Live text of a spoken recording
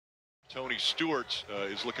Tony Stewart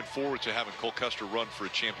is looking forward to having Cole Custer run for a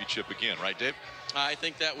championship again, right, Dave? I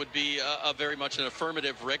think that would be a very much an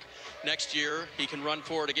affirmative, Rick. Next year, he can run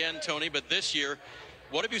for it again, Tony, but this year,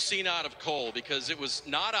 what have you seen out of Cole? Because it was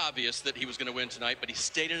not obvious that he was going to win tonight, but he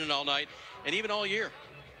stayed in it all night and even all year.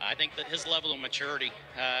 I think that his level of maturity,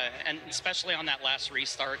 and especially on that last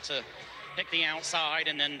restart, to pick the outside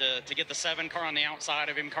and then to get the 7 car on the outside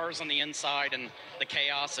of him, cars on the inside, and the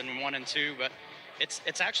chaos in 1 and 2. But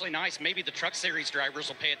it's actually nice. Maybe the Truck Series drivers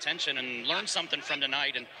will pay attention and learn something from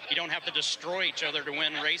tonight, and you don't have to destroy each other to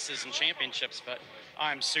win races and championships. But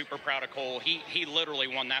I'm super proud of Cole. He literally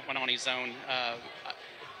won that one on his own.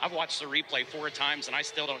 I've watched the replay 4 times, and I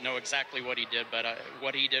still don't know exactly what he did, but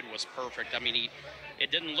what he did was perfect. I mean,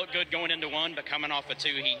 it didn't look good going into 1, but coming off of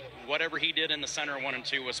 2, whatever he did in the center of 1 and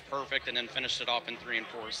 2 was perfect, and then finished it off in 3 and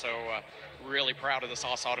 4. So really proud of this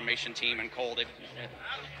Haas Automation team and Cole.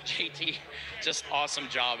 JT, just awesome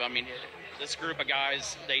job. I mean, this group of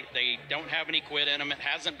guys, they don't have any quit in them. It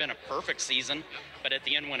hasn't been a perfect season, but at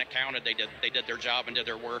the end when it counted, they did their job and did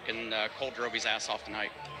their work, and Cole drove his ass off tonight.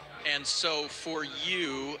 And so for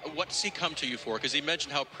you, what does he come to you for? Because he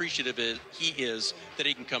mentioned how appreciative he is that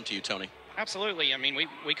he can come to you, Tony. Absolutely. I mean,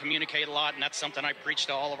 we communicate a lot, and that's something I preach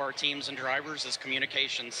to all of our teams and drivers is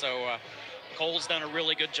communication. So Cole's done a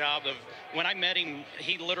really good job of, when I met him,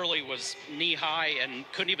 he literally was knee high and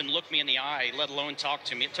couldn't even look me in the eye, let alone talk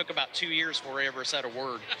to me. It took about 2 years before he ever said a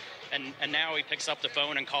word. And now he picks up the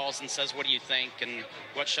phone and calls and says, what do you think? And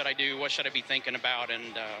what should I do? What should I be thinking about? And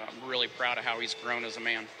I'm really proud of how he's grown as a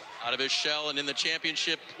man. Out of his shell and in the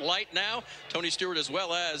championship light now, Tony Stewart as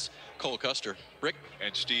well as Cole Custer. Rick?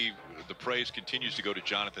 And Steve, the praise continues to go to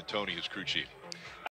Jonathan Toney, his crew chief.